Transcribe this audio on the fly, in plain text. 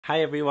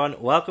Hi everyone,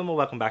 welcome or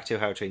welcome back to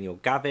How to Train Your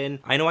Gavin.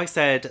 I know I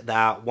said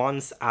that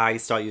once I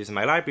start using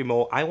my library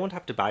more, I won't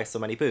have to buy so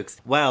many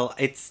books. Well,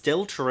 it's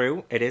still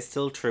true. It is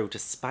still true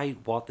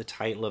despite what the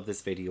title of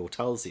this video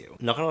tells you.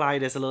 Not gonna lie,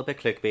 it is a little bit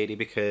clickbaity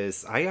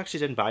because I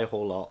actually didn't buy a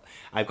whole lot.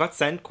 I've got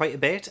sent quite a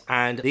bit,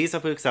 and these are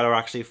books that are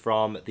actually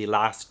from the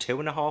last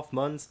 2.5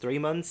 months, 3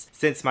 months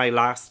since my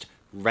last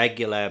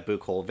regular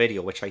book haul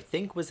video, which I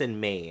think was in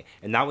May,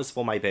 and that was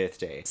for my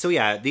birthday. So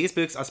yeah, these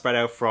books are spread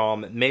out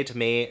from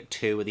mid-May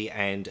to the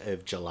end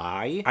of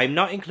July. I'm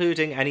not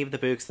including any of the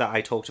books that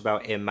I talked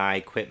about in my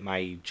quit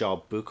my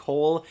job book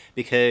haul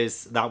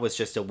because that was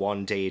just a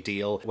one-day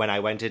deal when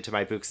I went into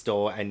my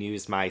bookstore and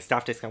used my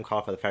staff discount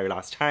card for the very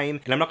last time.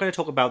 And I'm not going to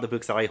talk about the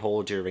books that I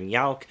haul during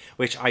Jelke,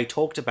 which I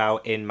talked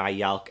about in my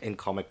Jelke and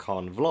Comic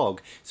Con vlog.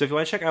 So if you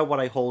want to check out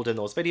what I hauled in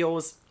those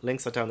videos,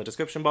 links are down in the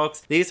description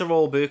box. These are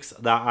all books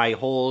that I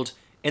hauled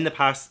in the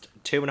past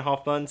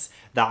 2.5 months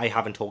that I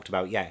haven't talked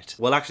about yet.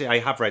 Well, actually, I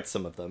have read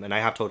some of them and I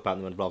have talked about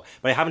them in the vlog,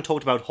 but I haven't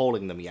talked about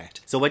hauling them yet.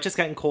 So we're just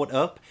getting caught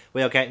up.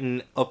 We are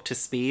getting up to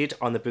speed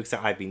on the books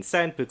that I've been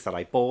sent, books that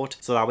I bought,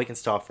 so that we can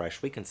start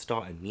fresh. We can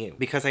start anew.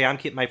 Because I am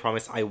keeping my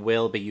promise, I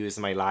will be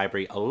using my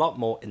library a lot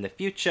more in the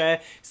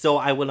future, so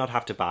I will not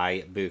have to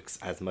buy books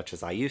as much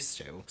as I used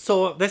to.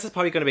 So this is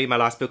probably going to be my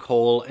last book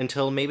haul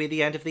until maybe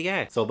the end of the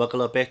year. So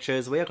buckle up,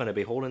 bitches. We are going to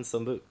be hauling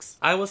some books.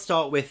 I will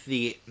start with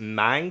the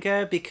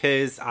manga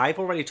because I've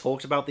already talked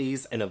about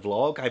these in a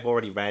vlog. I've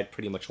already read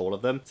pretty much all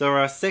of them. So there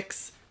are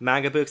 6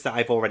 manga books that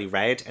I've already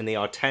read, and they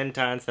are 10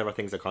 Dance, There Are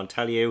Things I Can't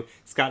Tell You,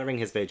 Scattering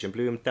His Virgin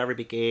Bloom,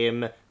 Therapy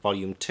Game,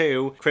 Volume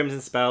 2,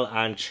 Crimson Spell,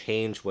 and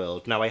Change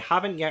World. Now, I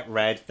haven't yet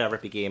read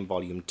Therapy Game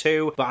Volume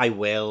 2, but I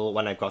will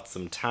when I've got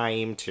some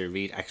time to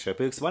read extra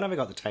books. When have I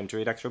got the time to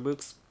read extra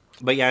books?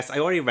 But yes, I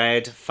already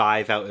read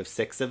 5 out of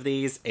 6 of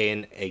these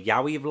in a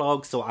Yaoi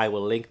vlog, so I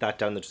will link that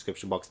down in the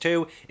description box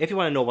too, if you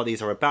want to know what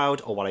these are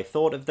about or what I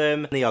thought of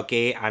them. They are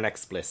gay and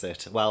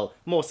explicit. Well,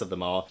 most of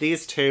them are.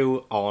 These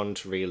 2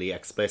 aren't really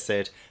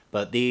explicit,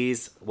 but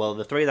these, well,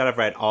 the 3 that I've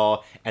read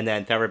are, and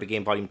then Therapy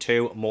Game Volume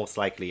 2 most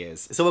likely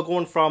is. So we're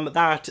going from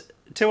that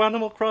to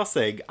Animal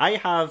Crossing. I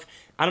have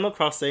Animal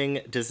Crossing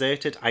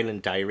Deserted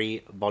Island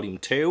Diary Volume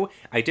 2.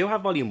 I do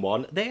have Volume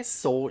 1. They're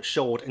so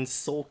short and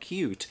so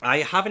cute. I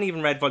haven't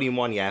even read Volume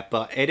 1 yet,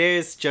 but it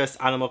is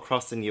just Animal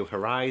Crossing New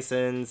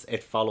Horizons.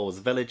 It follows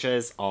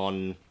villagers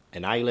on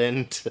an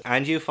island,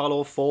 and you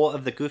follow 4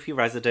 of the goofy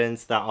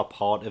residents that are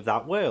part of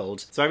that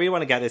world. So I really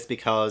want to get this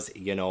because,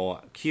 you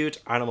know,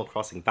 cute Animal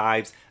Crossing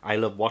vibes. I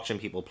love watching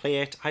people play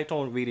it. I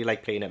don't really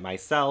like playing it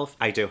myself.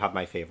 I do have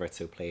my favourites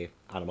who play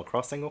Animal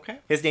Crossing, okay?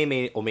 His name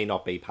may or may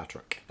not be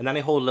Patrick. And then I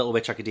hold Little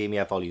Witch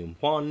Academia Volume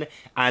 1,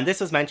 and this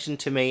was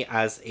mentioned to me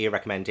as a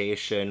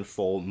recommendation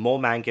for more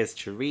mangas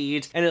to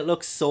read, and it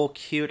looks so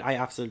cute. I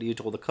absolutely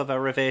adore the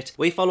cover of it.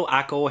 We follow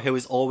Ako, who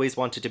has always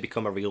wanted to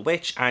become a real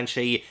witch, and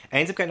she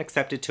ends up getting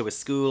accepted to a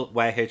school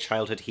where her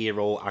childhood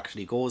hero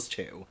actually goes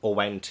to, or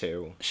went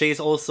to. She's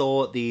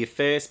also the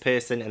first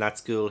person in that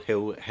school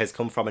who has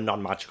come from a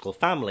non-magical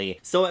family,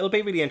 so it'll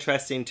be really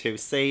interesting to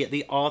see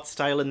the art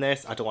style in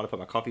this. I don't want to put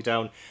my coffee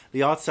down.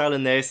 The art style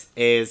in this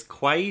is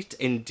quite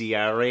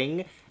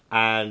endearing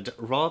and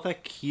rather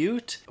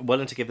cute.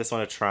 Willing to give this one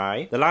a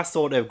try. The last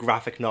sort of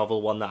graphic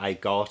novel one that I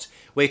got,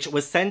 which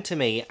was sent to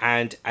me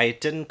and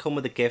it didn't come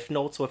with a gift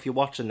note, so if you're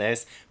watching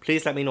this,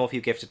 please let me know if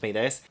you gifted me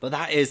this. But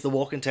that is The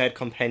Walking Dead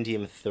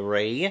Compendium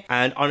 3,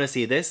 and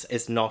honestly, this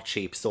is not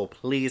cheap, so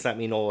please let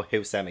me know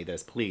who sent me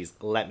this. Please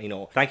let me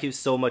know. Thank you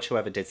so much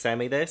whoever did send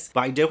me this.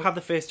 But I do have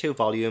the first 2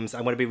 volumes.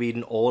 I'm going to be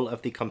reading all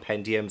of the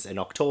compendiums in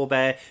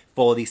October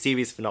for the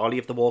series finale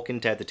of The Walking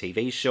Dead, the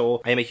TV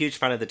show. I am a huge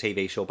fan of the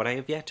TV show, but I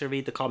have yet to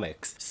read the comics.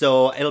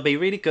 So it'll be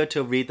really good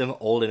to read them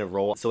all in a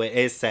row. So it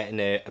is set in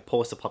a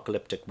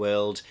post-apocalyptic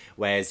world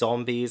where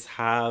zombies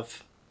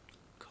have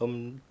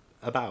come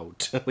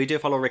about. We do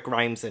follow Rick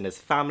Grimes and his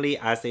family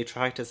as they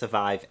try to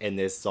survive in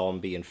this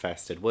zombie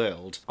infested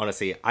world.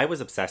 Honestly, I was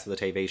obsessed with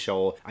the TV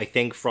show. I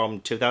think from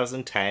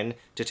 2010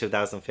 to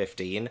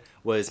 2015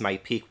 was my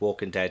peak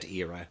Walking Dead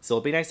era. So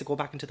it'd be nice to go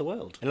back into the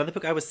world. Another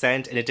book I was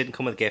sent, and it didn't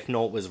come with a gift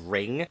note, was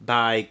Ring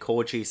by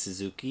Koji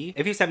Suzuki.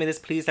 If you sent me this,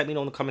 please let me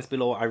know in the comments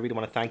below. I really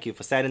want to thank you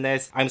for sending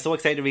this. I'm so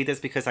excited to read this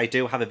because I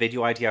do have a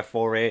video idea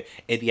for it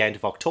at the end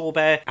of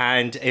October,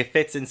 and it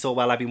fits in so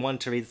well. I've been wanting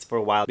to read this for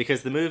a while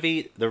because the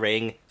movie The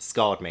Ring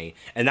scarred me,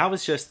 and that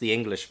was just the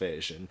English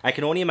version. I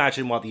can only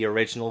imagine what the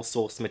original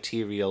source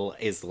material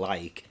is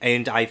like,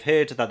 and I've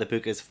heard that the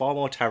book is far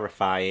more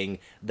terrifying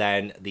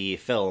than the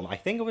film. I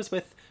think it was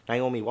with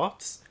Naomi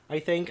Watts. I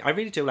think. I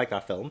really do like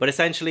that film. But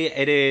essentially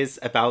it is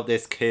about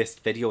this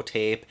cursed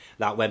videotape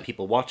that when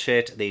people watch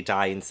it, they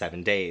die in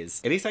 7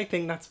 days. At least I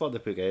think that's what the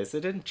book is. They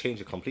didn't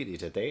change it completely,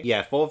 did they?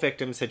 Yeah, 4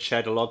 victims had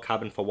shared a log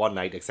cabin for one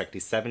night exactly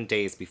 7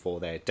 days before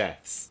their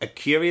deaths. A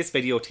curious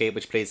videotape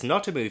which plays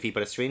not a movie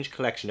but a strange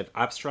collection of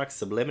abstract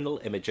subliminal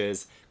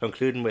images,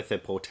 concluding with a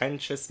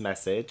portentous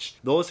message.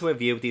 Those who have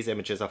viewed these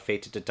images are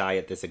fated to die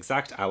at this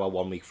exact hour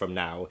 1 week from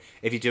now.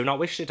 If you do not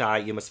wish to die,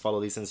 you must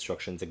follow these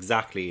instructions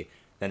exactly.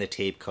 Then the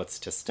tape cuts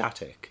to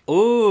static.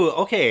 Ooh,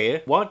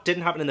 okay. What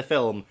didn't happen in the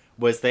film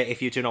was that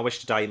if you do not wish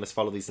to die, you must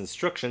follow these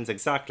instructions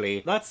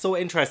exactly. That's so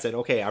interesting.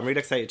 Okay, I'm really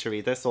excited to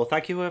read this. So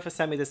thank you whoever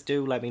sent me this.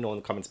 Do let me know in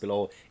the comments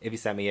below if you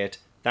sent me it.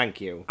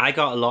 Thank you. I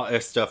got a lot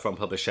of stuff from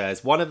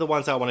publishers. One of the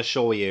ones I want to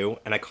show you,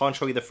 and I can't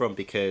show you the front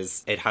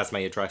because it has my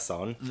address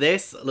on.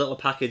 This little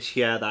package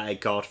here that I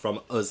got from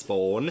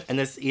Usborne. And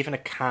there's even a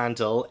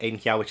candle in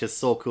here, which is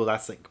so cool.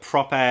 That's like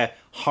proper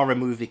horror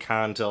movie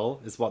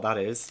candle is what that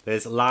is.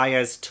 There's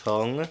Liar's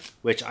Tongue,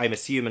 which I'm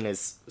assuming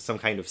is some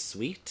kind of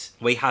sweet.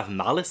 We have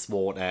Malice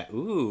Water.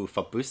 Ooh,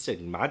 for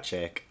boosting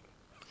magic.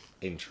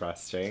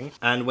 Interesting.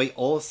 And we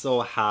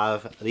also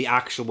have the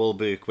actual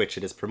book which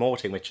it is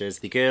promoting, which is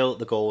The Girl,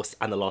 the Ghost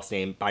and the Lost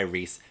Name by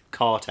Rhys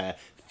Carter.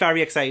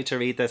 Very excited to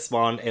read this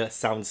one. It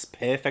sounds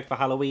perfect for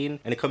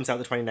Halloween and it comes out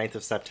the 29th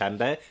of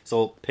September,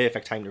 so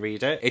perfect time to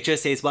read it. It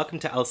just says, welcome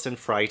to Elston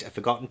Fright, a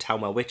forgotten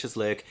town where witches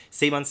lurk,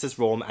 sea monsters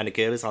roam and a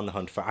girl is on the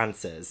hunt for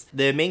answers.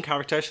 The main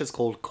character, she's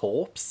called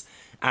Corpse,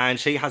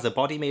 and she has a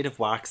body made of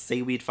wax,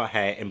 seaweed for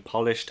hair, and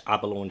polished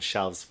abalone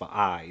shells for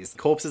eyes.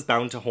 Corpse is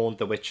bound to haunt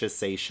the witch's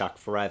sea shack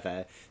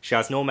forever. She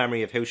has no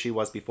memory of who she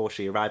was before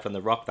she arrived on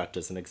the rock that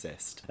doesn't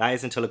exist. That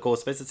is until a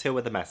ghost visits her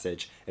with a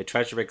message. A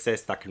treasure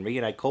exists that can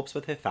reunite Corpse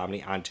with her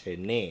family and her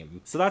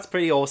name. So that's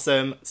pretty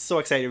awesome. So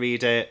excited to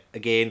read it.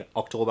 Again,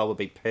 October would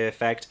be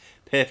perfect.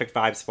 Perfect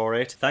vibes for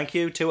it. Thank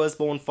you to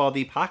Usborne for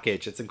the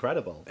package. It's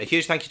incredible. A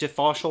huge thank you to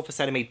Forshaw for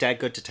sending me Dead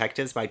Good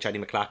Detectives by Jenny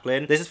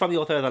McLachlan. This is from the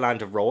author of The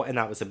Land of Raw, and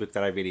that was a book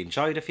that I really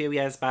enjoyed a few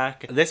years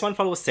back. This one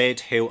follows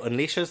Sid, who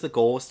unleashes the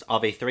ghost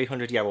of a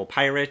 300-year-old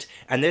pirate,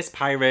 and this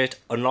pirate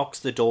unlocks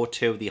the door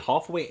to the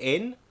Halfway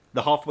Inn?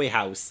 The Halfway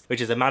House,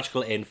 which is a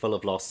magical inn full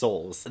of lost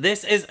souls.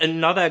 This is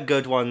another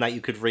good one that you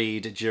could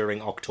read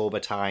during October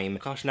time.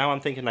 Gosh, now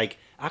I'm thinking like,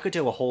 I could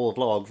do a whole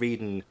vlog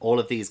reading all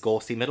of these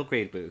ghosty middle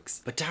grade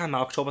books. But damn,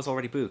 October's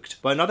already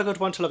booked. But another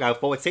good one to look out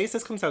for. It says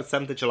this comes out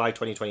 7th of July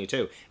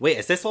 2022. Wait,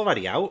 is this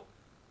already out?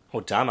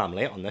 Oh damn, I'm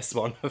late on this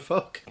one.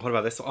 Fuck. What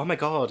about this one? Oh my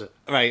god.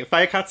 Right,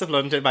 Firecats of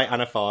London by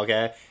Anna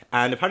Farger.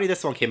 And apparently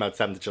this one came out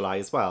 7th of July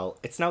as well.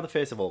 It's now the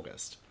 1st of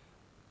August.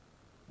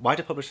 Why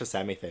do publishers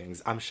send me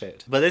things? I'm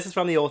shit. But this is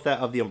from the author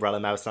of The Umbrella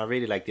Mouse, and I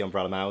really like The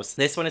Umbrella Mouse.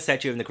 This one is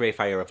set during the Great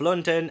Fire of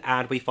London,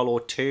 and we follow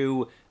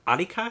two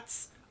alley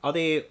cats? Are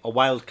they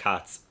wild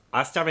cats?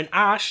 Asta and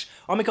Ash?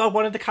 Oh my god,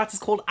 one of the cats is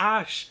called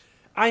Ash.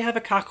 I have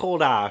a cat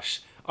called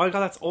Ash. Oh my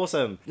god, that's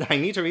awesome. I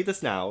need to read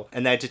this now.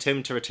 And they're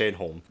determined to return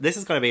home. This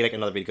is going to be like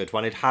another really good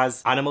one. It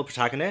has animal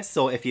protagonists,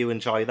 so if you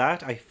enjoy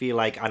that, I feel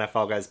like Anna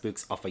Farger's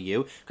books are for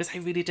you, because I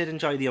really did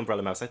enjoy The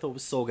Umbrella Mouse. I thought it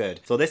was so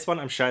good. So this one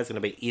I'm sure is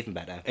going to be even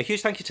better. A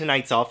huge thank you to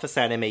Nights Off for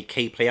sending me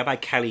Key Player by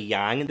Kelly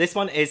Yang. This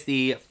one is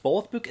the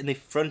 4th book in the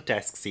Front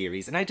Desk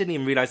series, and I didn't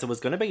even realise there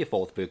was going to be a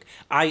 4th book.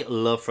 I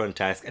love Front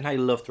Desk, and I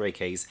love 3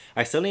 Keys.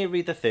 I still need to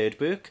read the 3rd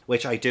book,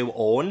 which I do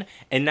own,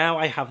 and now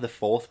I have the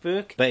 4th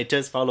book, but it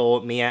does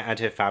follow Mia and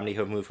her family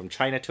who have moved from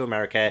China to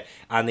America,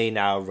 and they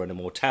now run a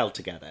motel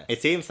together.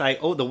 It seems like,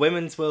 oh, the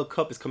Women's World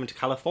Cup is coming to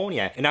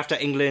California, and after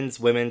England's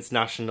women's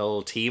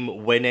national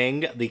team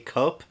winning the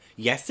cup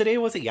yesterday,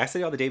 was it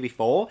yesterday or the day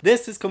before?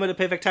 This is coming at a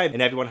perfect time,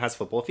 and everyone has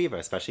football fever,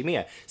 especially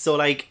Mia. So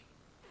like,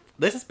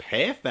 this is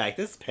perfect.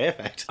 This is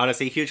perfect.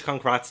 Honestly, huge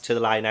congrats to the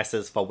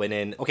Lionesses for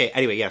winning. Okay,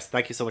 anyway, yes,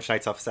 thank you so much,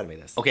 Nights Off, for sending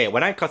me this. Okay,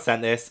 when I got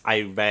sent this,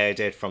 I read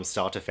it from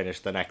start to finish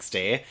the next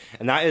day,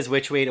 and that is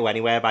Which Way to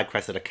Anywhere by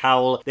Cressida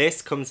Cowell.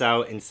 This comes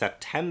out in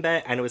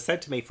September, and it was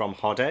sent to me from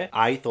Hodder.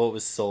 I thought it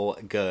was so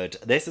good.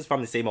 This is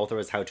from the same author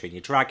as How to Train Your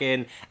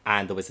Dragon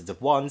and The Wizards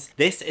of Wands.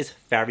 This is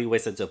very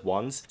Wizards of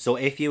Wands, so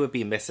if you would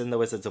be missing The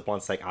Wizards of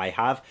Wands like I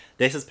have,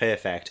 this is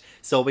perfect.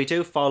 So we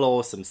do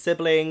follow some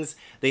siblings.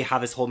 They have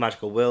this whole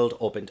magical world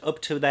opened up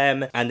to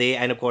them, and they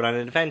end up going on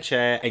an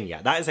adventure, and yeah,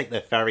 that is like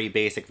the very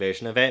basic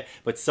version of it,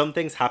 but some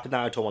things happen that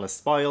I don't want to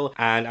spoil,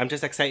 and I'm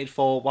just excited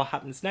for what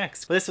happens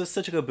next. But this was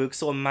such a good book,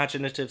 so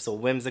imaginative, so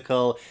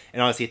whimsical,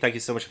 and honestly, thank you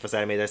so much for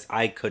sending me this.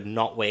 I could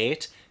not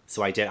wait.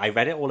 So I did. I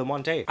read it all in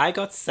one day. I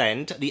got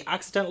sent The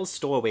Accidental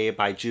Stowaway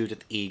by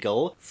Judith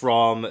Eagle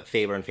from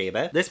Faber and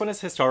Faber. This one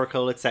is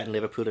historical. It's set in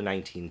Liverpool in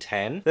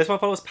 1910. This one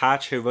follows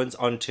Patch, who runs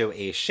onto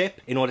a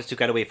ship in order to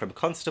get away from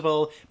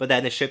Constable, but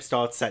then the ship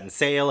starts setting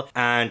sail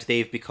and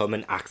they've become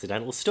an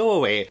accidental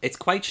stowaway. It's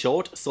quite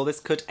short, so this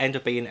could end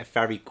up being a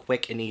very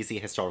quick and easy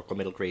historical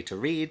middle grade to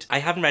read. I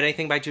haven't read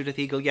anything by Judith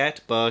Eagle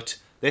yet, but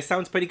this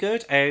sounds pretty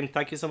good, and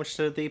thank you so much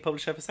to the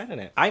publisher for sending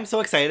it. I'm so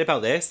excited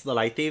about this, The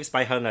Light Thieves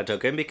by Helena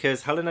Duggan,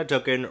 because Helena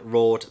Duggan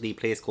wrote the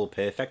Place Called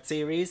Perfect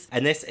series,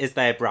 and this is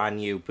their brand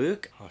new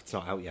book. Oh, it's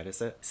not out yet,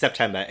 is it?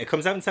 September. It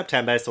comes out in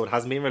September, so it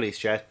hasn't been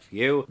released yet for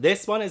you.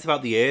 This one is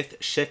about the Earth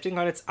shifting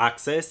on its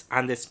axis,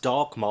 and this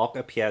dark mark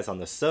appears on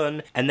the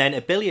sun, and then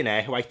a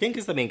billionaire, who I think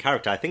is the main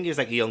character, I think he's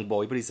like a young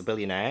boy, but he's a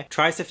billionaire,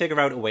 tries to figure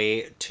out a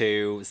way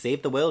to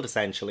save the world,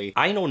 essentially.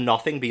 I know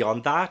nothing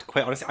beyond that,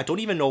 quite honestly. I don't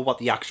even know what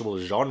the actual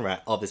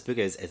genre of this book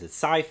is. Is it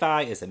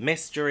sci-fi? Is it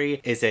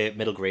mystery? Is it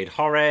middle grade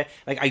horror?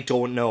 Like, I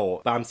don't know,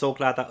 but I'm so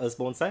glad that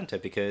Usborne sent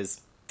it, because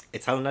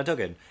it's Helena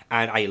Duggan,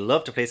 and I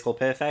loved A Place Called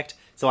Perfect,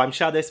 so I'm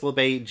sure this will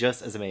be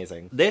just as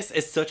amazing. This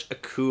is such a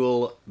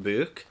cool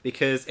book,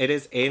 because it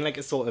is in like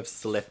a sort of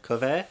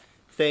slipcover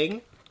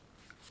thing.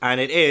 and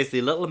it is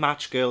The Little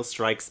Match Girl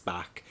Strikes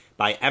Back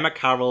by Emma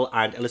Carroll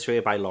and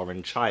illustrated by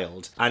Lauren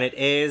Child. And it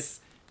is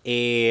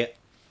a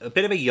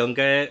bit of a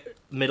younger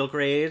middle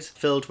grade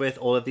filled with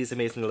all of these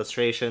amazing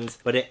illustrations,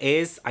 but it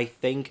is, I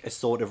think, a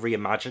sort of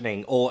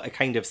reimagining or a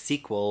kind of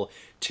sequel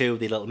to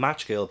The Little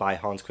Match Girl by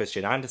Hans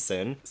Christian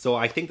Andersen. So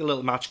I think The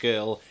Little Match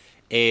Girl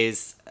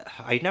is,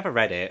 I'd never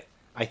read it.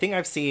 I think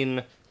I've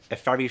seen a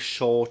very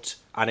short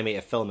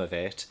animated film of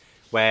it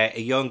where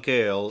a young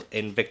girl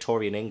in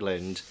Victorian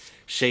England,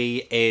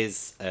 she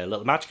is a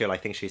little match girl. I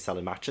think she's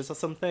selling matches or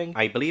something.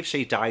 I believe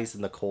she dies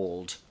in the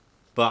cold.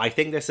 But I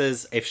think this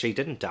is if she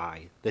didn't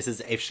die. This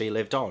is if she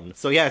lived on.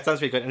 So yeah, it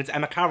sounds really good. And it's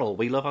Emma Carroll.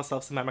 We love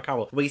ourselves some Emma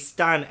Carroll. We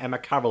stan Emma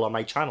Carroll on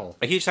my channel.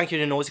 A huge thank you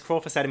to Nosy Crow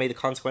for sending me The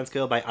Consequence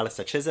Girl by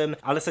Alistair Chisholm.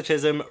 Alistair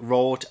Chisholm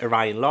wrote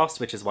Orion Lost,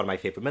 which is one of my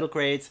favourite middle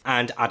grades,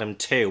 and Adam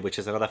 2, which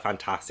is another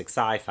fantastic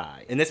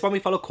sci-fi. In this one, we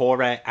follow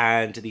Cora,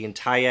 and the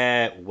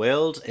entire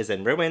world is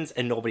in ruins,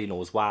 and nobody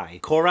knows why.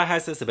 Cora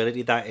has this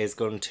ability that is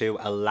going to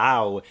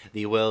allow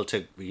the world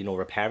to, you know,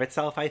 repair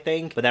itself, I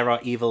think, but there are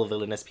evil,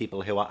 villainous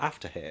people who are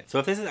after her. So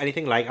if this is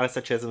anything like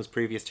Alistair Chisholm's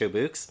previous 2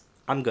 books,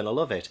 I'm gonna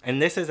love it. And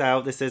this is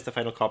out, this is the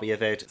final copy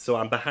of it, so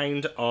I'm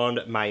behind on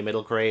my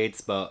middle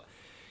grades, but,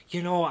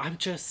 you know, I'm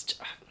just...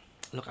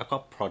 Look, I've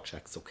got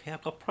projects, okay?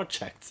 I've got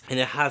projects. And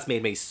it has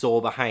made me so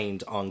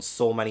behind on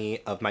so many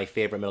of my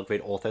favourite middle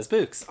grade authors'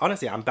 books.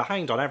 Honestly, I'm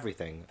behind on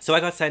everything. So I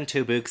got sent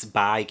 2 books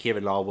by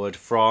Kieran Larwood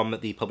from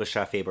the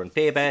publisher Faber and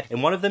Faber.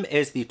 And one of them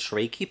is The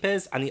Tree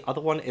Keepers, and the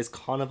other one is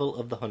Carnival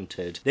of the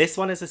Hunted. This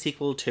one is a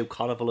sequel to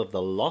Carnival of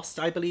the Lost,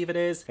 I believe it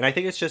is. And I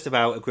think it's just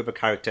about a group of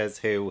characters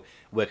who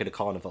work at a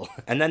carnival.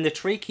 And then The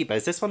Tree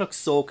Keepers, this one looks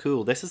so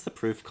cool. This is the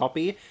proof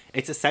copy.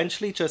 It's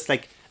essentially just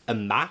like a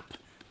map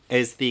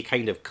is the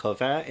kind of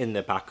cover in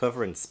the back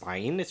cover and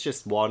spine. It's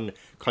just one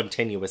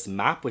continuous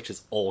map, which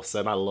is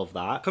awesome. I love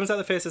that. Comes out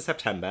the 1st of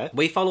September.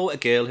 We follow a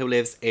girl who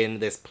lives in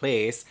this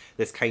place,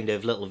 this kind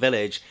of little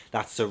village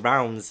that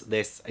surrounds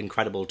this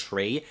incredible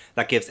tree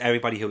that gives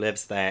everybody who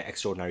lives there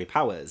extraordinary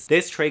powers.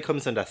 This tree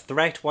comes under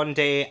threat one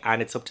day,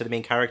 and it's up to the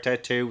main character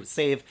to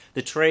save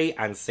the tree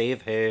and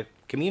save her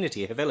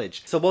community, her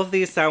village. So both of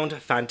these sound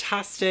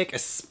fantastic,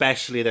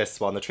 especially this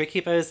one, The Tree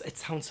Keepers. It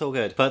sounds so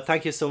good. But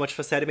thank you so much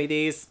for sending me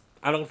these.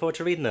 I'm looking forward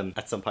to reading them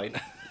at some point.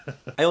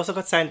 I also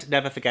got sent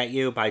Never Forget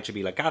You by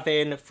Jamila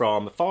Gavin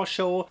from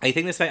Forshaw. I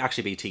think this might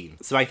actually be teen.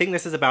 So I think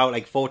this is about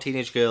like 4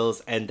 teenage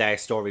girls and their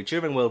story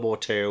during World War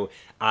II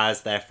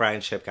as their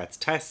friendship gets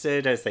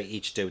tested, as they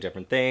each do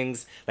different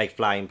things, like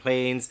flying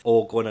planes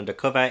or going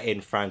undercover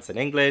in France and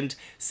England.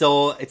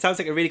 So it sounds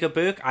like a really good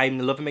book. I'm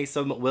loving me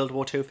some World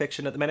War II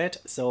fiction at the minute.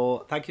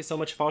 So thank you so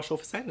much, Forshaw,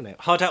 for sending it.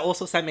 Harda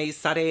also sent me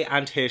Sade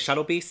and Her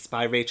Shadow Beasts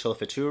by Rachel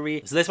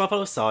Faturi. So this one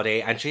follows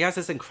Sade, and she has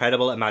this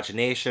incredible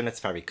imagination. It's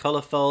very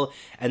colourful.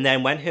 And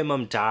then when her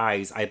mum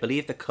dies, I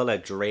believe the colour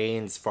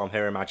drains from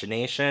her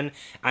imagination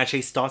and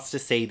she starts to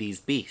see these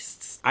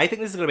beasts. I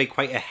think this is going to be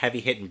quite a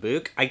heavy-hitting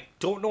book. I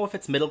don't know if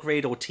it's middle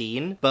grade or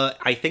teen, but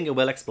I think it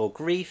will explore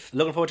grief.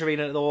 Looking forward to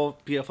reading it though.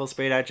 Beautiful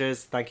sprayed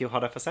edges. Thank you,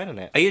 Harda, for sending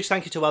it. A huge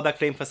thank you to Welbeck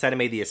Flame for sending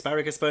me The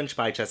Asparagus Bunch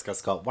by Jessica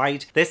Scott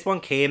White. This one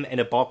came in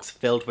a box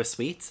filled with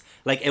sweets.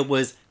 Like, it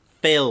was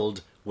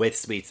filled with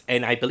sweets,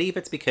 and I believe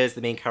it's because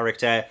the main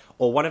character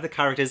or one of the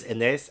characters in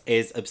this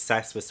is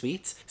obsessed with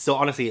sweets. So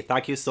honestly,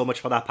 thank you so much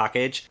for that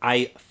package.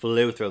 I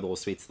flew through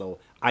those sweets though.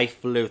 I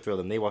flew through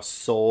them. They were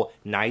so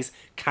nice.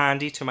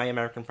 Candy to my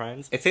American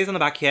friends. It says on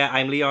the back here,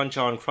 I'm Leon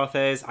John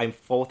Crothers. I'm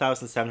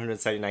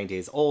 4,779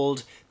 days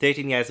old,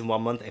 13 years and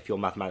 1 month if you're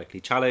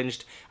mathematically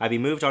challenged. I've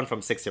been moved on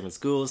from 6 different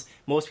schools.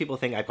 Most people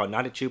think I've got an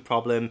attitude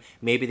problem.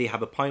 Maybe they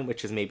have a point,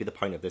 which is maybe the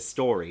point of this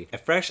story. A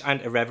fresh and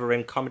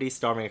irreverent comedy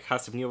starring a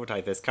cast of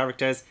neurodiverse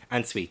characters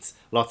and sweets.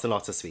 Lots and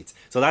lots of sweets.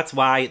 So that's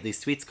why the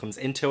sweets comes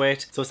into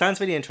it. So it sounds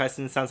really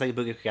interesting. Sounds like a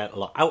book you could get a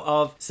lot out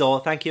of. So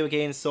thank you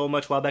again so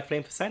much, Welbeck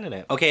Flame, for sending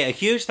it. Okay, a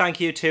huge thank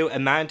you to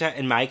Amanda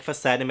and Mike for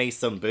sending me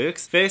some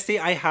books. Firstly,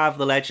 I have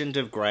The Legend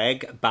of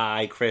Greg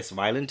by Chris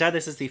Rylander.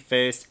 This is the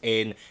first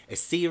in a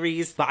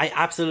series, but I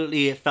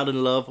absolutely fell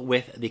in love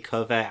with the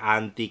cover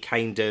and the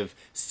kind of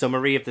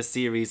summary of the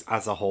series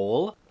as a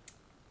whole.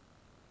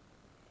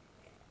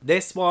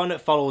 This one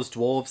follows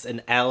dwarves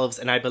and elves,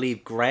 and I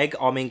believe Greg,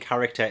 our main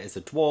character, is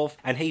a dwarf,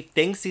 and he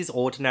thinks he's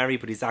ordinary,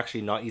 but he's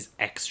actually not. He's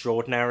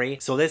extraordinary.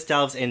 So this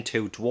delves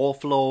into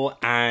dwarf lore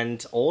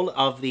and all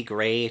of the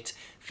great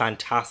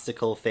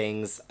fantastical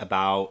things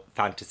about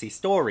fantasy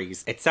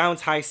stories. It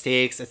sounds high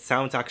stakes, it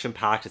sounds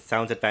action-packed, it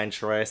sounds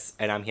adventurous,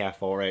 and I'm here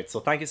for it. So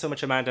thank you so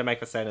much, Amanda and Mike,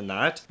 for sending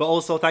that. But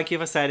also thank you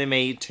for sending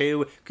me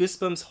 2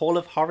 Goosebumps Hall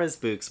of Horrors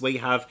books, where you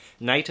have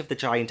Night of the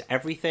Giant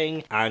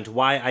Everything and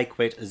Why I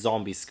Quit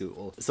Zombie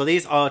School. So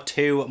these are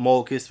 2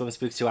 more Goosebumps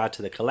books to add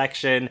to the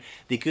collection.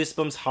 The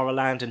Goosebumps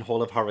Horrorland and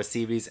Hall of Horror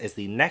series is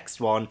the next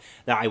one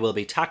that I will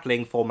be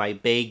tackling for my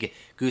big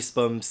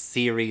Goosebumps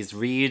series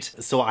read,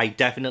 so I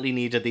definitely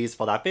needed these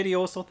for that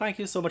video, so thank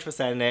you so much for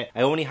sending it.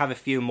 I only have a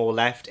few more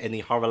left in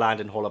the Horrorland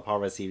and Hall of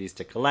Horror series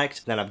to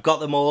collect, then I've got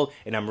them all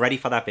and I'm ready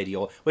for that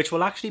video, which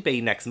will actually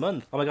be next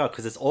month. Oh my god,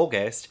 because it's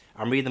August,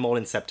 I'm reading them all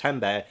in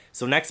September,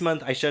 so next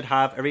month I should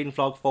have a reading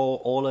vlog for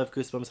all of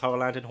Goosebumps,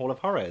 Horrorland and Hall of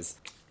Horrors.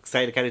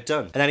 Excited to get it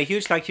done. And then a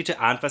huge thank you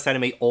to Anne for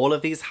sending me all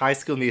of these High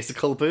School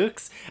Musical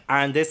books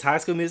and this High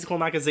School Musical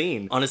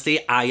magazine.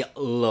 Honestly, I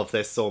love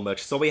this so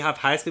much. So we have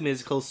High School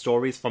Musical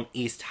stories from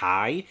East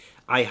High.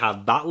 I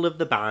have Battle of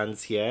the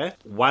Bands here,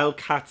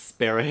 Wildcat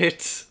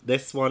Spirit,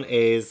 this one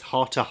is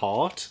Heart to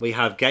Heart, we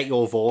have Get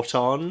Your Vote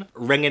On,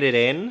 Ringing It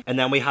In, and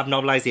then we have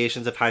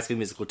novelizations of High School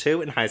Musical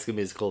 2 and High School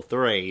Musical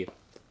 3.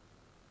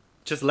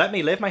 Just let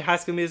me live my High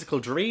School Musical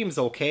dreams,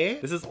 okay?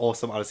 This is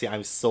awesome, honestly.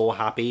 I'm so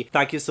happy.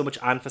 Thank you so much,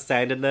 Anne, for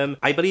sending them.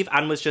 I believe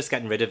Anne was just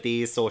getting rid of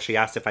these, so she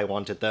asked if I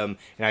wanted them.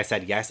 And I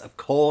said, yes, of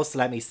course,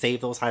 let me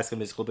save those High School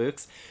Musical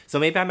books. So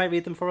maybe I might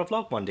read them for a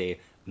vlog one day.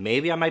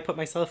 Maybe I might put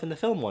myself in the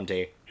film one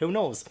day. Who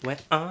knows? We're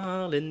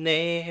all in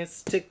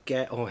this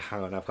together. Oh,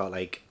 hang on. I've got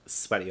like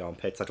sweaty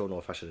armpits. I don't know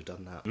if I should have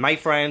done that. My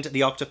Friend,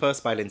 the Octopus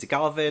by Lindsay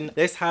Galvin.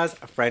 This has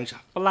French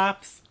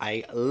flaps.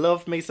 I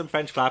love me some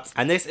French flaps.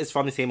 And this is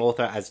from the same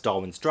author as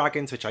Darwin's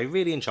Dragons, which I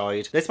really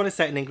enjoyed. This one is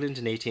set in England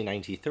in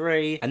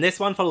 1893. And this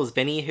one follows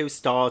Vinny, who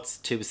starts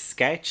to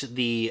sketch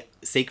the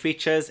sea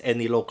creatures in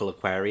the local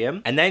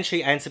aquarium. And then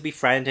she ends up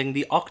befriending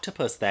the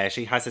octopus there.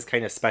 She has this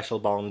kind of special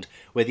bond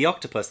with the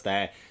octopus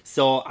there.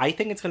 So I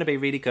think it's going to be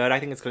really good. I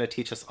think it's going to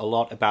teach us a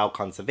lot about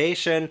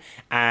conservation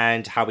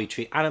and how we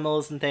treat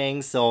animals and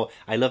things. So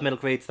I love middle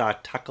grades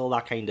that tackle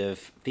that kind of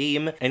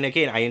theme. And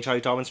again, I enjoy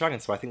Darwin's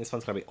Dragons, so I think this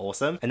one's going to be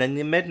awesome. And then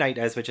The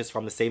Midnighters, which is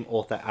from the same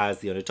author as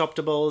The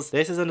Unadoptables.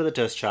 This is Under the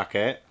Dust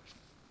Jacket.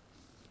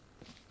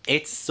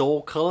 It's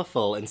so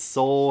colourful and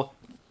so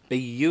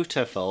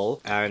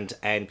beautiful, and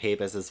end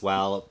papers as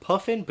well.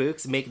 Puffin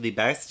books make the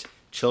best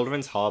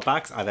children's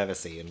hardbacks I've ever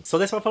seen. So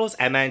this one follows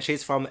Emma, and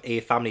she's from a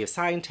family of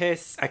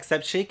scientists,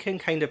 except she can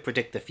kind of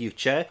predict the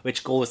future,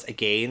 which goes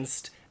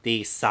against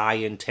the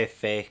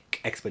scientific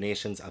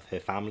explanations of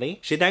her family.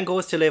 She then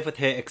goes to live with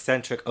her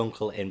eccentric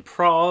uncle in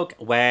Prague,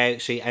 where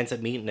she ends up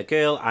meeting a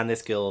girl, and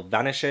this girl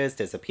vanishes,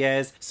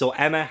 disappears, so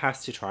Emma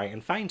has to try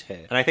and find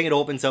her. And I think it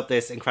opens up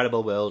this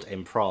incredible world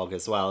in Prague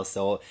as well,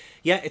 so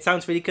yeah, it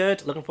sounds really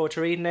good. Looking forward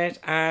to reading it,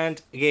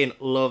 and again,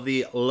 love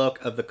the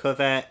look of the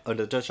cover,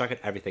 Under the Dust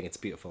Jacket, everything, it's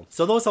beautiful.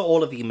 So those are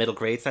all of the middle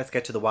grades. Let's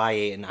get to the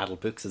YA and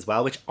adult books as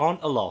well, which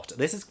aren't a lot.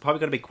 This is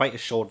probably going to be quite a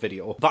short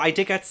video, but I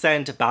did get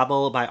sent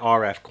Babel by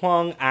R.F.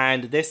 Kuang,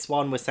 and this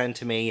one was sent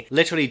to me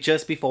literally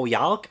just before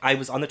Jelke. I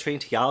was on the train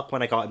to Jelke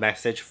when I got a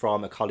message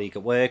from a colleague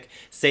at work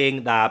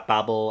saying that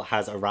Babel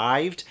has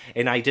arrived,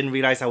 and I didn't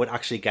realise I would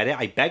actually get it.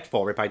 I begged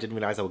for it, but I didn't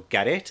realise I would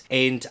get it,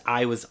 and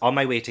I was on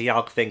my way to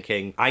Jelke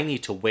thinking, I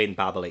need to win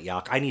Babel at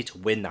Jelke. I need to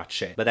win that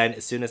shit. But then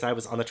as soon as I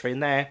was on the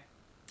train there,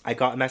 I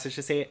got a message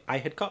to say I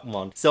had gotten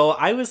one. So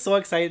I was so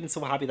excited and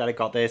so happy that I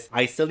got this.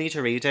 I still need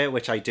to read it,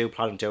 which I do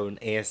plan on doing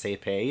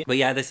ASAP. But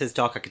yeah, this is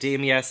Dark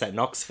Academia, set in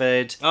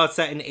Oxford. Oh, it's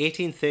set in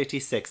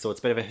 1836, so it's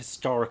a bit of a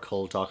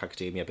historical Dark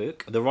Academia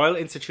book. The Royal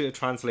Institute of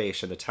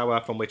Translation, the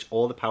tower from which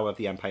all the power of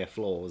the empire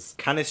flows.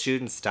 Can a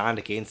student stand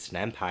against an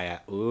empire?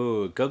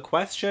 Ooh, good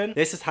question.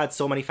 This has had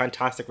so many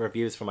fantastic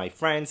reviews from my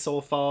friends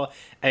so far,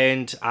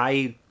 and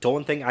I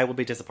don't think I will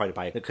be disappointed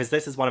by it, because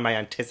this is one of my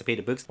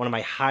anticipated books, one of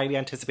my highly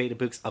anticipated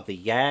books of the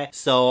year.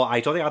 So I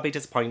don't think I'll be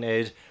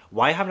disappointed.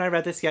 Why haven't I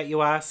read this yet,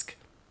 you ask?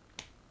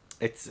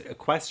 It's a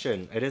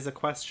question. It is a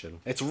question.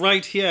 It's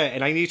right here,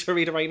 and I need to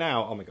read it right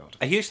now. Oh my god.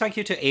 A huge thank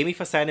you to Amy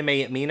for sending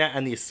me Mina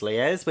and the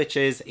Slayers, which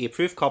is a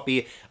proof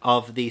copy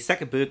of the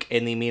second book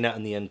in the Mina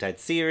and the Undead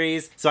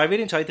series. So I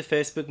really enjoyed the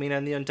first book, Mina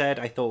and the Undead.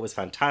 I thought it was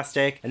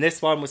fantastic. And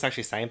this one was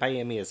actually signed by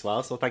Amy as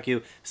well. So thank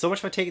you so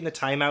much for taking the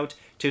time out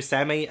to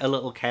send me a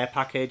little care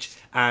package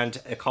and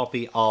a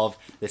copy of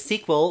the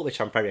sequel, which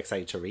I'm very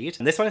excited to read.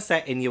 And this one is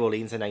set in New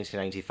Orleans in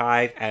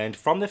 1995. And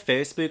from the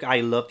first book,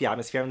 I love the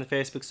atmosphere in the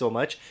first book so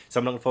much.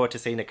 So I'm looking forward to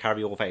seeing it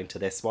carry over into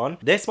this one.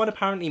 This one,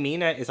 apparently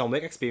Mina is on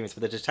work experience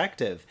with a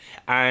detective,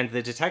 and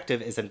the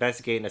detective is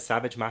investigating a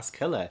savage mass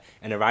killer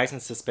and a rising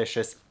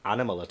suspicious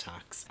animal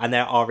attacks. And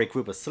there are a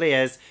group of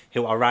slayers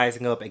who are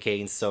rising up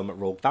against some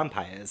rogue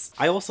vampires.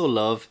 I also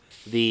love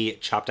the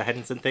chapter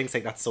headings and things,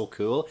 like that's so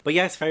cool. But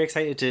yes, very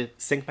excited to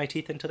sink my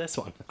teeth into this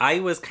one. I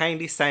was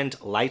kindly sent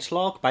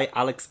Lightlock by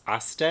Alex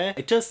Astor.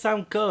 It does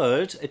sound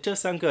good. It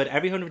does sound good.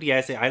 Every 100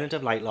 years, the island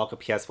of Lightlock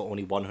appears for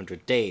only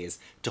 100 days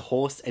to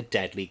host a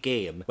deadly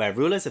game where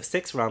rulers of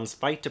 6 realms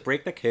fight to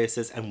break their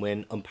curses and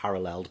win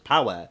unparalleled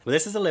power. Well,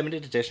 this is a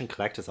limited edition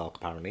collector's arc,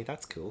 apparently.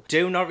 That's cool.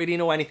 Do not really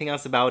know anything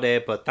else about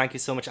it, but thank you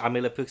so much,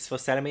 Amulet Books, for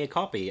sending me a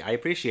copy. I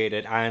appreciate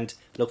it and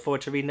look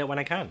forward to reading it when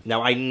I can.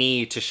 Now, I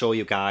need to show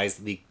you guys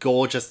the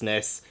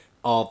gorgeousness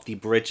of the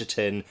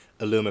Bridgerton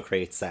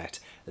Illumicrate set.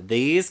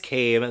 These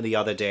came the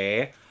other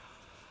day.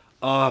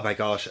 Oh my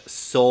gosh,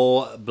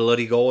 so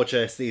bloody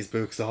gorgeous these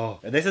books are.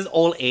 And this is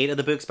all 8 of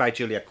the books by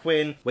Julia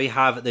Quinn. We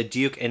have The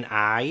Duke and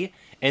I,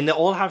 And they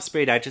all have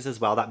sprayed edges as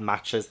well that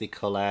matches the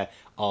colour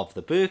of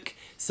the book.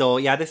 So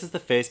yeah, this is the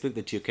first book,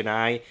 The Duke and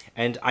I,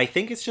 and I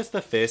think it's just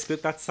the first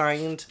book that's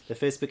signed. The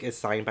first book is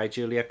signed by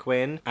Julia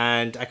Quinn,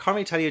 and I can't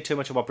really tell you too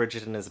much of what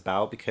Bridgerton is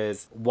about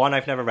because one,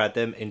 I've never read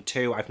them, and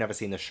two, I've never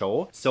seen the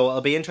show. So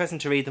it'll be interesting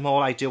to read them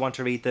all. I do want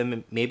to read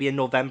them maybe in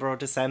November or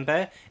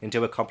December and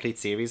do a complete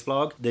series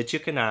vlog. The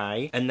Duke and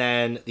I, and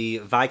then The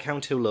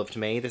Viscount Who Loved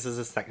Me. This is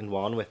the second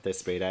one with the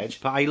sprayed edge.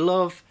 But I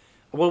love,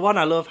 well, one,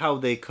 I love how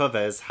the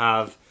covers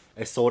have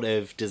a sort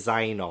of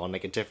design on,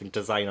 like a different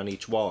design on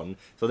each one.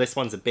 So this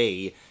one's a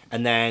bee,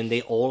 and then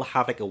they all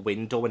have like a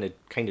window and a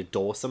kind of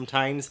door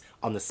sometimes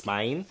on the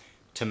spine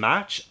to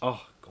match.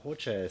 Oh,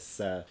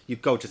 gorgeous. You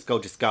gorgeous,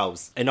 gorgeous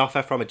girls. An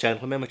Offer from a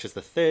Gentleman, which is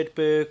the third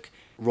book.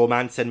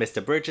 Romancing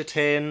Mr.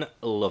 Bridgerton.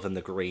 Loving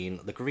the green.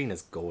 The green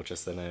is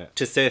gorgeous in it.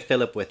 To Sir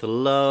Philip with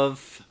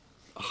Love.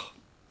 Oh,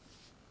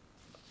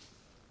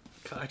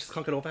 I just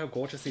can't get over how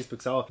gorgeous these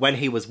books are. When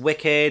He Was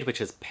Wicked, which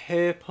is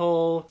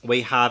purple.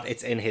 We have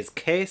It's in His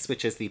Kiss,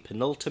 which is the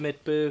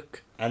penultimate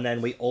book. And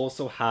then we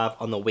also have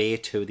On the Way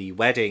to the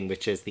Wedding,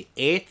 which is the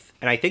 8th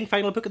and I think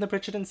final book in the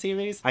Bridgerton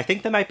series. I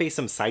think there might be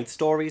some side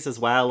stories as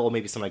well, or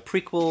maybe some like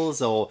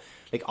prequels or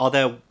like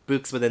other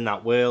books within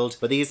that world.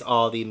 But these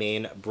are the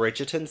main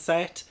Bridgerton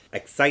set.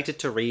 Excited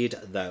to read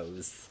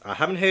those. I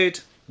haven't heard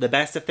the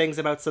best of things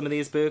about some of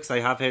these books. I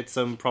have heard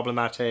some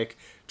problematic,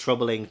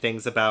 troubling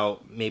things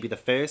about maybe the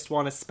first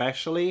one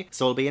especially.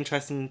 So it'll be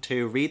interesting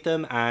to read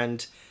them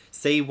and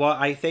see what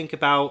I think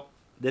about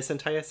this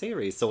entire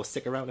series, so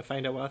stick around to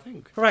find out what I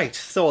think. Right,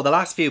 so the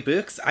last few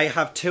books, I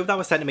have two that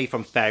were sent to me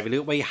from Fairy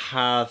Loot. We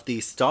have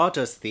The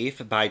Stardust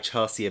Thief by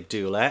Chelsea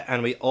Abdullah,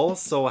 and we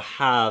also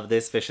have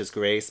This Vicious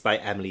Grace by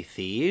Emily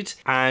Theed.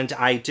 And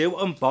I do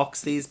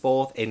unbox these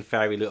both in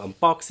Fairy Loot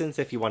unboxings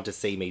if you want to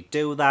see me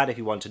do that, if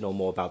you want to know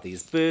more about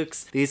these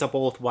books. These are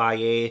both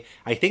YA.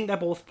 I think they're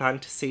both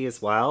fantasy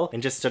as well,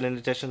 and just stunning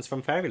editions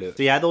from Fairy Loot.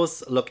 So yeah,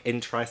 those look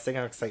interesting.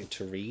 I'm excited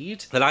to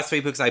read. The last three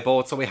books I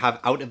bought, so we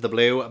have Out of the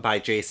Blue by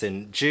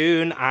Jason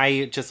June.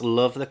 I just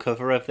love the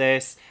cover of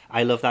this.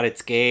 I love that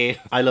it's gay.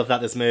 I love that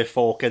there's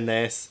merfolk in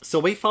this. So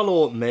we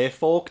follow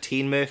merfolk,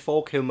 teen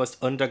merfolk, who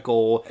must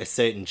undergo a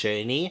certain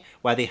journey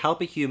where they help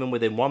a human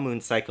within one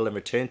moon cycle and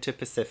return to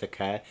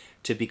Pacifica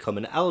to become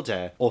an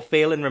elder, or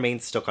fail and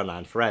remain stuck on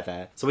land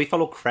forever. So we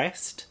follow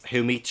Crest,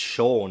 who meets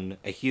Sean,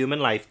 a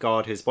human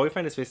lifeguard whose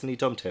boyfriend has recently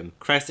dumped him.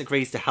 Crest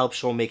agrees to help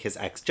Sean make his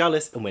ex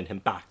jealous and win him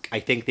back. I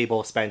think they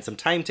both spend some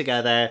time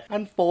together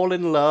and fall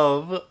in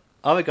love.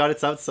 Oh my god, it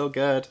sounds so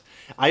good.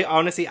 I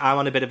honestly am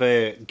on a bit of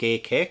a gay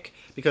kick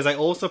because I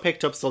also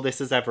picked up So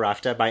This Is Ever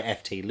After by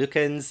F.T.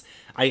 Lukens.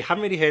 I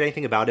haven't really heard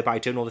anything about it, but I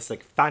do know this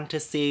like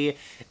fantasy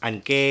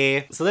and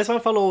gay. So this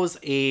one follows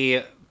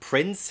a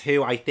prince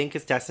who I think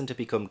is destined to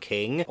become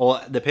king,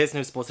 or the person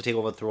who's supposed to take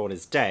over the throne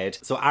is dead.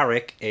 So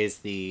Arik is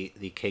the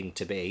king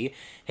to be.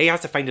 He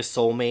has to find a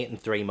soulmate in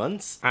 3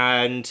 months,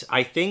 and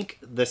I think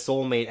the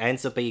soulmate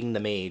ends up being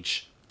the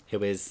mage,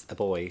 who is a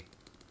boy.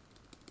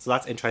 So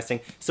that's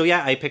interesting. So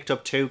yeah, I picked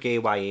up 2 gay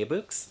YA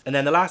books. And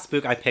then the last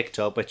book I picked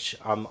up, which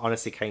I'm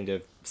honestly kind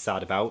of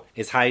sad about,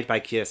 is Hide by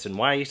Kirsten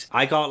White.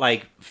 I got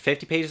like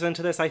 50 pages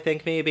into this, I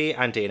think, maybe,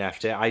 and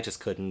DNF'd it. I just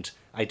couldn't.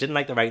 I didn't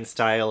like the writing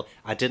style.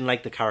 I didn't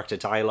like the character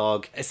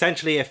dialogue.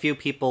 Essentially, a few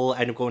people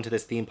end up going to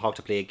this theme park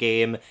to play a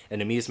game,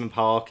 an amusement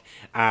park,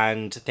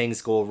 and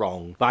things go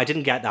wrong. But I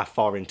didn't get that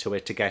far into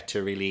it to get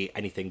to really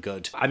anything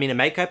good. I mean, it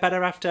might get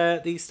better after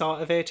the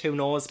start of it, who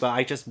knows, but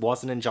I just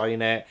wasn't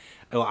enjoying it.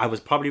 Oh, I was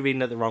probably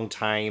reading at the wrong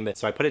time,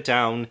 so I put it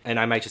down, and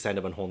I might just end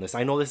up unhauling this.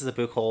 I know this is a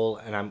book haul,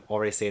 and I'm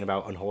already saying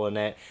about unhauling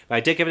it, but I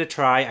did give it a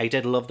try. I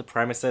did love the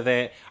premise of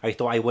it. I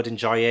thought I would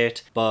enjoy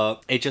it,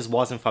 but it just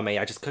wasn't for me.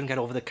 I just couldn't get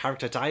over the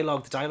character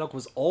dialogue. The dialogue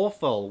was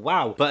awful.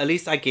 Wow. But at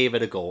least I gave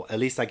it a go. At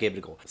least I gave it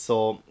a go.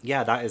 So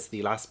yeah, that is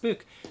the last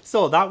book.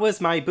 So that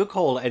was my book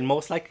haul, and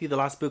most likely the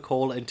last book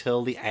haul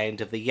until the end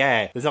of the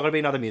year. There's not going to be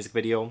another music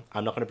video.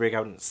 I'm not going to break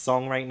out a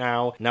song right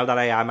now. Now that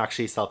I am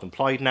actually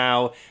self-employed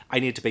now, I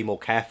need to be more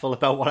careful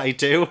about what I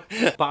do.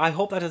 But I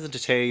hope that doesn't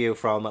deter you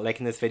from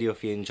liking this video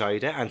if you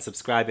enjoyed it, and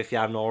subscribe if you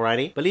haven't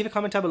already. But leave a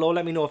comment down below.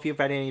 Let me know if you've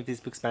read any of these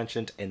books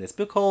mentioned in this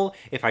book haul,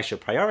 if I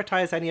should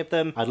prioritize any of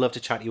them. I'd love to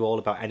chat to you all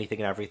about anything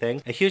and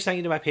everything. A huge thank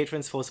you to my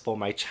patrons for supporting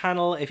my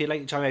channel. If you'd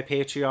like to join my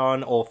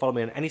Patreon or follow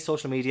me on any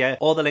social media,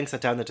 all the links are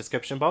down in the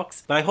description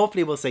box. But I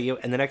hopefully will see you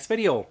in the next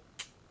video.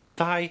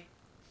 Bye.